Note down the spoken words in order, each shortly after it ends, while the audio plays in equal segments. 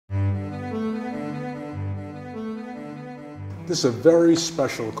This is a very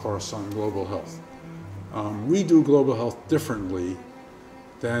special course on global health. We do global health differently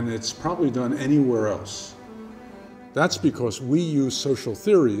than it's probably done anywhere else. That's because we use social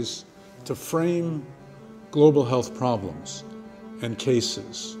theories to frame global health problems and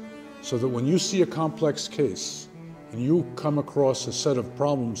cases, so that when you see a complex case and you come across a set of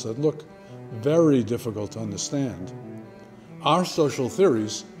problems that look very difficult to understand, our social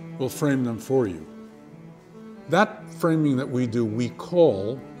theories will frame them for you. That framing that we do, we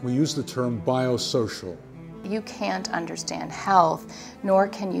use the term biosocial. You can't understand health, nor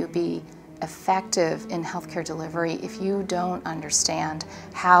can you be effective in healthcare delivery if you don't understand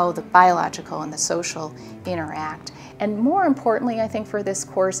how the biological and the social interact. And more importantly, I think for this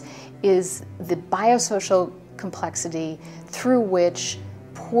course, is the biosocial complexity through which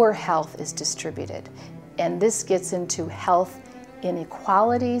poor health is distributed. And this gets into health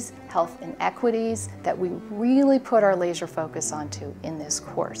inequalities, health inequities that we really put our laser focus onto in this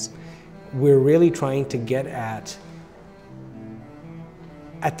course. We're really trying to get at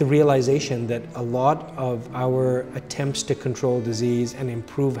the realization that a lot of our attempts to control disease and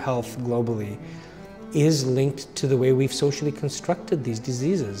improve health globally is linked to the way we've socially constructed these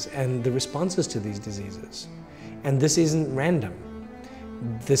diseases and the responses to these diseases. And this isn't random.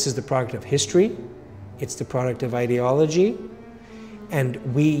 This is the product of history, it's the product of ideology, and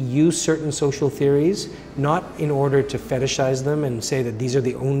we use certain social theories not in order to fetishize them and say that these are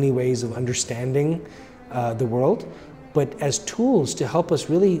the only ways of understanding the world, but as tools to help us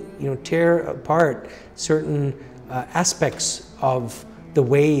really, tear apart certain aspects of the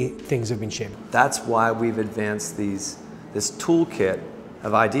way things have been shaped. That's why we've advanced this toolkit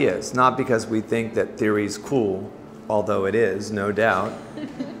of ideas, not because we think that theory is cool, although it is, no doubt.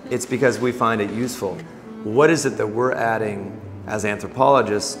 It's because we find it useful. What is it that we're adding as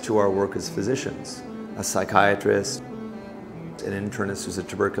anthropologists to our work as physicians? A psychiatrist, an internist who's a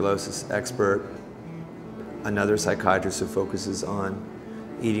tuberculosis expert, another psychiatrist who focuses on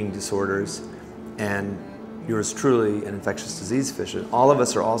eating disorders, and yours truly, an infectious disease physician. All of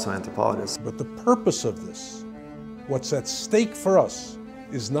us are also anthropologists. But the purpose of this, what's at stake for us,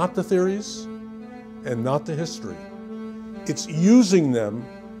 is not the theories and not the history. It's using them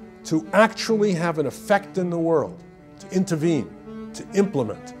to actually have an effect in the world, to intervene, to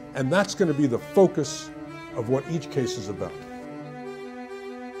implement, and that's going to be the focus of what each case is about.